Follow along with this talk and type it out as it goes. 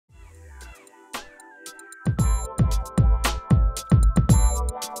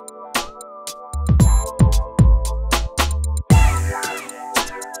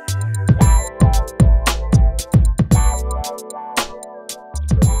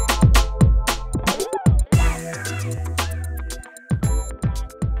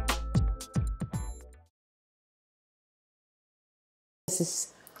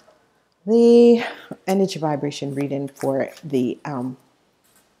The energy vibration reading for the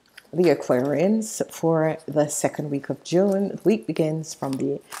Aquarians for the second week of June. The week begins from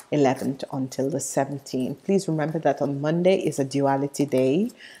the 11th until the 17th. Please remember that on Monday is a duality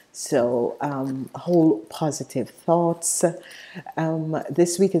day. So whole positive thoughts.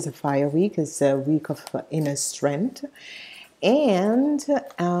 This week is a fire week. It's a week of inner strength. And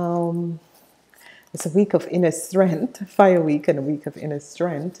it's a week of inner strength, fire week and a week of inner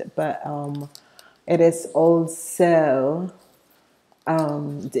strength. But it is also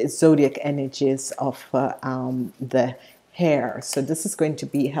the zodiac energies of the hair. So this is going to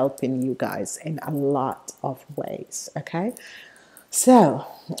be helping you guys in a lot of ways. Okay, so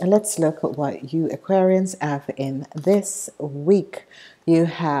let's look at what you Aquarians have in this week. You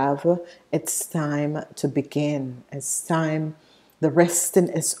have, it's time to begin. It's time, the resting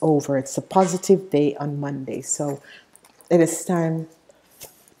is over. It's a positive day on Monday, so it is time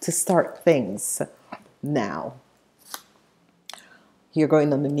to start things now. You're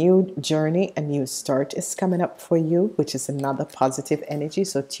going on a new journey. A new start is coming up for you, which is another positive energy.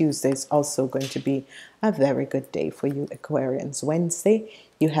 So Tuesday is also going to be a very good day for you Aquarians. Wednesday,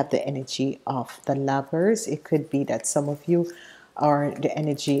 you have the energy of the Lovers. It could be that some of you are the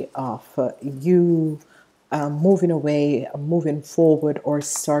energy of you moving away, moving forward, or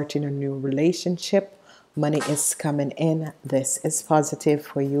starting a new relationship. Money is coming in. This is positive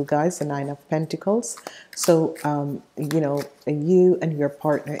for you guys, the Nine of Pentacles. So, you know, you and your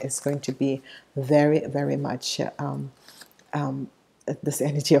partner is going to be very, very much this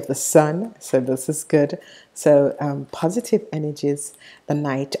energy of the Sun. So this is good. So positive energies, the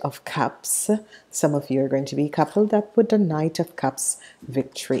Knight of Cups. Some of you are going to be coupled up with the Knight of Cups.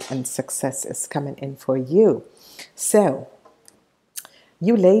 Victory and success is coming in for you. So,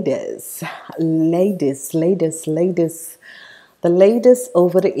 you ladies, the ladies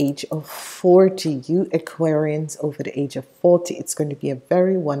over the age of 40, you Aquarians over the age of 40, it's going to be a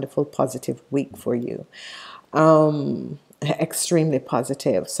very wonderful, positive week for you. Extremely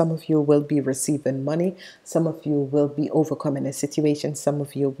positive. Some of you will be receiving money. Some of you will be overcoming a situation. Some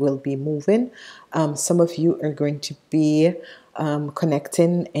of you will be moving. Some of you are going to be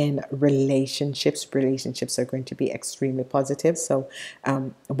connecting in relationships. Relationships are going to be extremely positive. So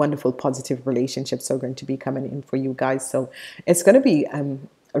wonderful positive relationships are going to be coming in for you guys. So it's going to be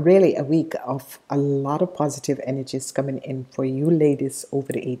really a week of a lot of positive energies coming in for you ladies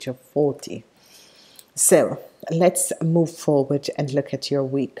over the age of 40. So let's move forward and look at your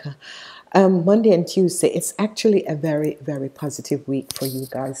week. Monday and Tuesday, it's actually a very, very positive week for you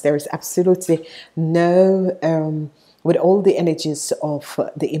guys. There is absolutely no, with all the energies of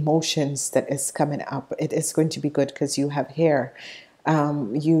the emotions that is coming up, it is going to be good because you have hair,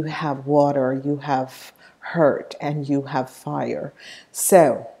 you have water, you have hurt, and you have fire.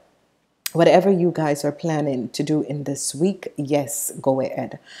 So whatever you guys are planning to do in this week, yes, go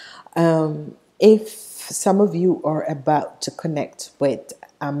ahead. If some of you are about to connect with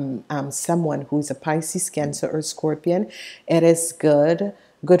someone who's a Pisces, Cancer, or Scorpion, it is good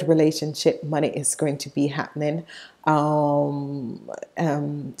relationship. Money is going to be happening. Some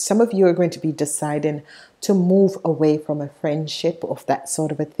of you are going to be deciding to move away from a friendship of that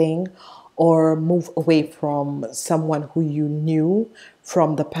sort of a thing, or move away from someone who you knew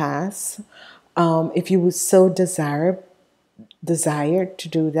from the past. If you so desire to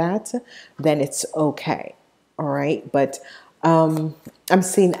do that, then it's okay. All right, but I'm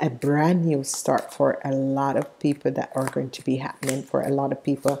seeing a brand new start for a lot of people that are going to be happening for a lot of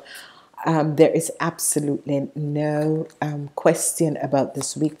people. There is absolutely no question about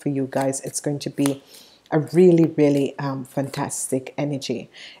this week for you guys. It's going to be a really, really fantastic energy.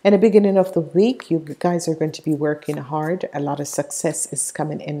 In the beginning of the week, you guys are going to be working hard. A lot of success is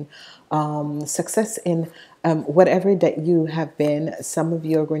coming in. Success in whatever that you have been. Some of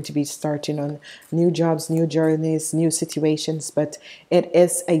you are going to be starting on new jobs, new journeys, new situations, but it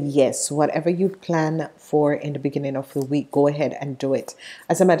is a yes. Whatever you plan for in the beginning of the week, go ahead and do it.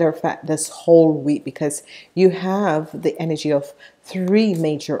 As a matter of fact, this whole week, because you have the energy of 3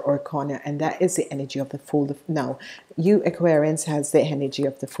 major arcana, and that is the energy of the Fool. Now, you Aquarians has the energy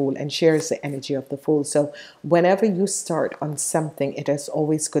of the Fool and shares the energy of the Fool. So whenever you start on something, it is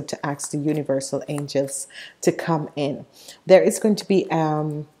always good to ask the universal angels to come in. There is going to be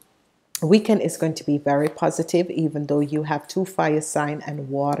weekend is going to be very positive, even though you have 2 fire sign and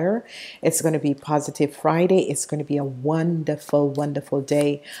water. It's going to be positive. Friday, it's going to be a wonderful, wonderful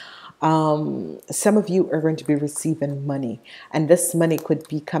day. Some of you are going to be receiving money, and this money could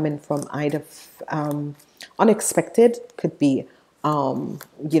be coming from either unexpected, could be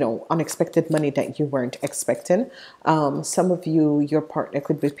you know, unexpected money that you weren't expecting. Some of you, your partner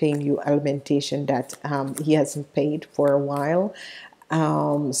could be paying you alimentation that he hasn't paid for a while.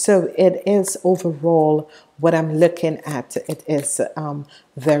 So it is overall what I'm looking at. It is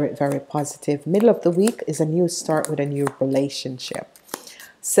very, very positive. Middle of the week is a new start with a new relationship.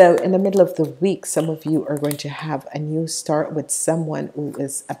 So in the middle of the week, some of you are going to have a new start with someone who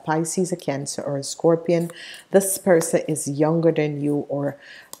is a Pisces, a Cancer, or a Scorpion. This person is younger than you, or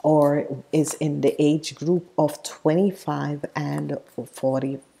is in the age group of 25 and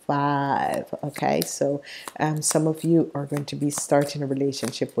 45. Okay, so some of you are going to be starting a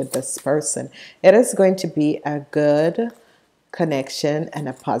relationship with this person. It is going to be a good connection and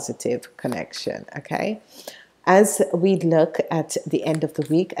a positive connection. Okay, as we look at the end of the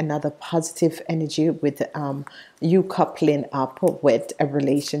week, another positive energy with you coupling up with a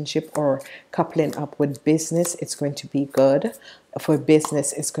relationship or coupling up with business. It's going to be good. For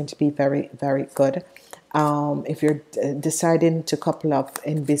business, it's going to be very, very good. If you're deciding to couple up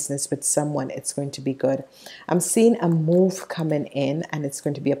in business with someone, it's going to be good. I'm seeing a move coming in, and it's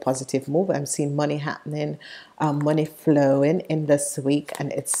going to be a positive move. I'm seeing money happening, money flowing in this week,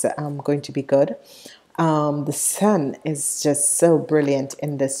 and it's going to be good. The sun is just so brilliant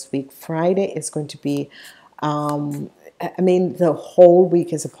in this week. Friday is going to be, I mean, the whole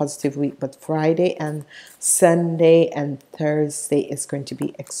week is a positive week, but Friday and Sunday and Thursday is going to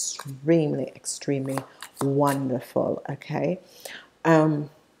be extremely, extremely wonderful. Okay.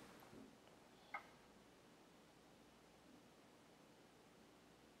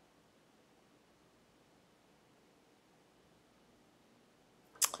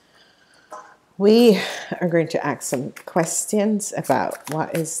 We are going to ask some questions about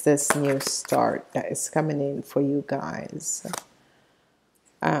what is this new start that is coming in for you guys.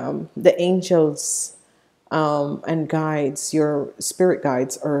 The angels and guides, your spirit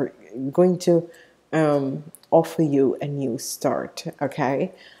guides, are going to offer you a new start.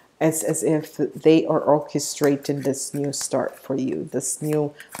 Okay, it's as if they are orchestrating this new start for you, this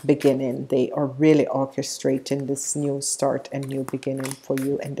new beginning. They are really orchestrating this new start and new beginning for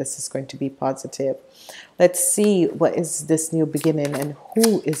you, and this is going to be positive. Let's see what is this new beginning, and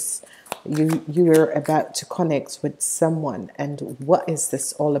who is you're about to connect with someone, and what is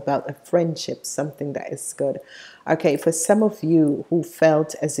this all about? A friendship, something that is good. Okay, for some of you who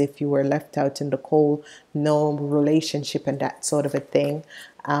felt as if you were left out in the cold, no relationship and that sort of a thing,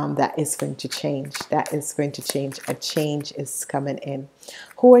 that is going to change. That is going to change. A change is coming in.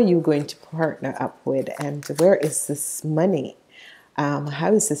 Who are you going to partner up with, and where is this money?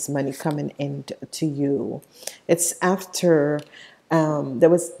 How is this money coming in to you? It's after there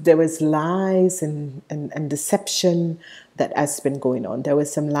was lies and deception that has been going on. There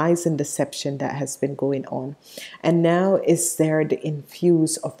was some lies and deception that has been going on, and now is there the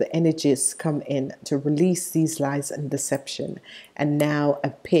infuse of the energies come in to release these lies and deception, and now a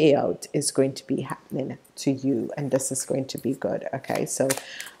payout is going to be happening to you, and this is going to be good. Okay, so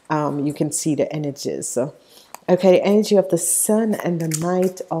you can see the energies. So, okay, the energy of the Sun and the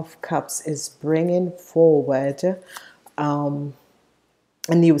Knight of Cups is bringing forward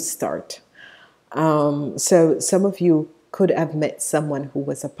a new start. So some of you could have met someone who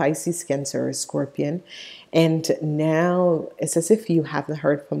was a Pisces, Cancer, or Scorpion, and now it's as if you haven't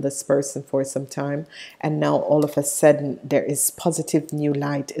heard from this person for some time, and now all of a sudden there is positive new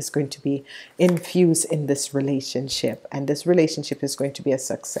light is going to be infused in this relationship, and this relationship is going to be a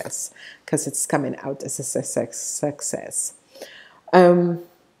success because it's coming out as a success.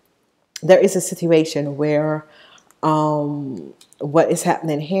 There is a situation where what is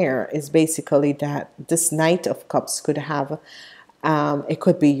happening here is basically that this Knight of Cups could have, it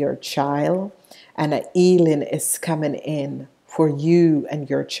could be your child, and a healing is coming in for you and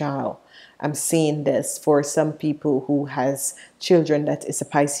your child. I'm seeing this for some people who has children that is a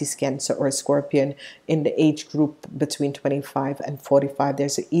Pisces, Cancer, or a Scorpion in the age group between 25 and 45.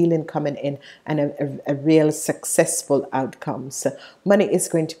 There's a healing coming in and a real successful outcome. So money is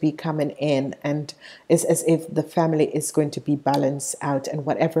going to be coming in, and it's as if the family is going to be balanced out, and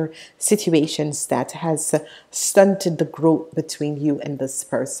whatever situations that has stunted the growth between you and this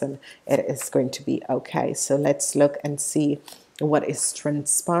person, it is going to be okay. So let's look and see what is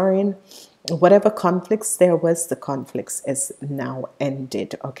transpiring. Whatever conflicts there was, the conflicts is now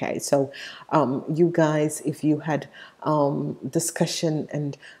ended. Okay, so you guys, if you had discussion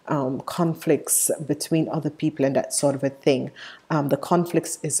and conflicts between other people and that sort of a thing, the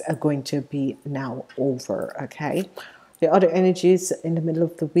conflicts is going to be now over. Okay, the other energies in the middle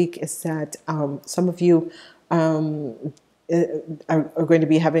of the week is that some of you are going to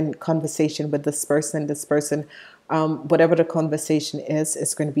be having conversation with this person. This person Whatever the conversation is,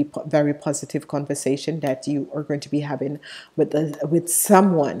 it's going to be very positive conversation that you are going to be having with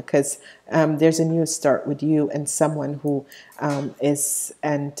someone, because there's a new start with you and someone who is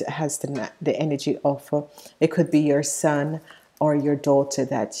and has the energy of it could be your son or your daughter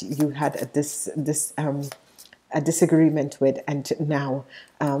that you had a disagreement with, and now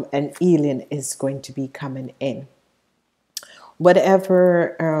an healing is going to be coming in.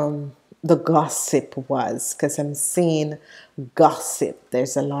 Whatever the gossip was, because I'm seeing gossip,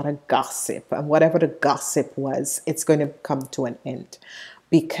 there's a lot of gossip, and whatever the gossip was, it's going to come to an end,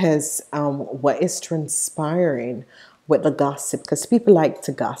 because what is transpiring with the gossip, because people like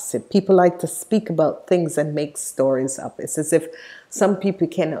to gossip, people like to speak about things and make stories up. It's as if some people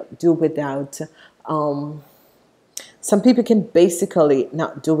cannot do without some people can basically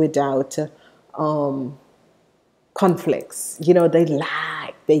not do without conflicts. You know,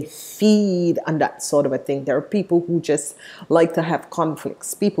 they feed on that sort of a thing. There are people who just like to have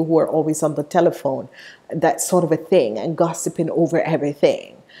conflicts, people who are always on the telephone, that sort of a thing, and gossiping over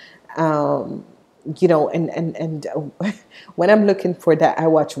everything. You know, and when I'm looking for that, I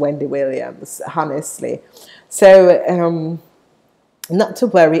watch Wendy Williams, honestly. So not to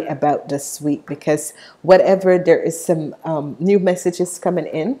worry about this week, because whatever, there is some new messages coming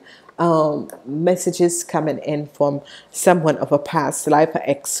in, from someone of a past life. An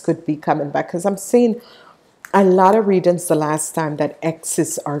ex could be coming back, because I'm seeing a lot of readings the last time that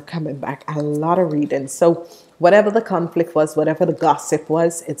exes are coming back, a lot of readings. So whatever the conflict was, whatever the gossip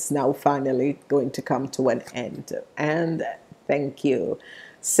was, it's now finally going to come to an end. And thank you.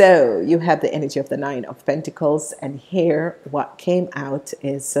 So you have the energy of the Nine of Pentacles, and here what came out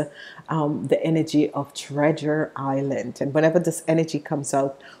is the energy of Treasure Island. And whenever this energy comes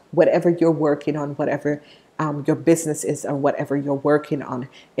out, whatever you're working on, whatever your business is, or whatever you're working on,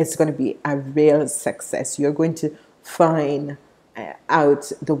 it's going to be a real success. You're going to find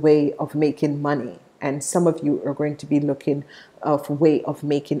out the way of making money. And some of you are going to be looking of a way of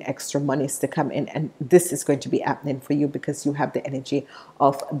making extra monies to come in. And this is going to be happening for you because you have the energy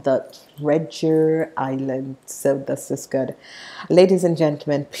of the Treasure Island. So this is good. Ladies and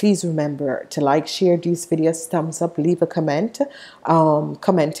gentlemen, please remember to like, share these videos, thumbs up, leave a comment.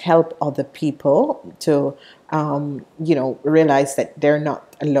 Comment help other people to you know, realize that they're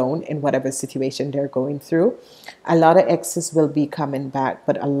not alone in whatever situation they're going through. A lot of exes will be coming back,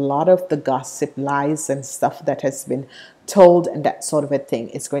 but a lot of the gossip, lies and stuff that has been told and that sort of a thing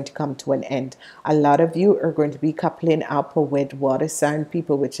is going to come to an end. A lot of you are going to be coupling up with water sign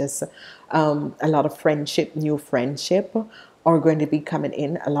people, which is a lot of friendship, new friendship are going to be coming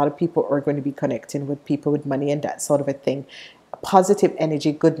in. A lot of people are going to be connecting with people with money and that sort of a thing. Positive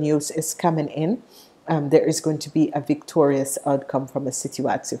energy, good news is coming in. There is going to be a victorious outcome from a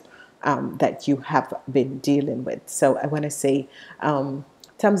situation that you have been dealing with. So I want to say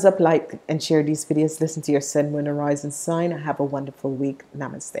thumbs up, like, and share these videos. Listen to your sun, moon, and rising sign. Have a wonderful week.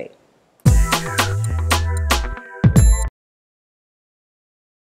 Namaste.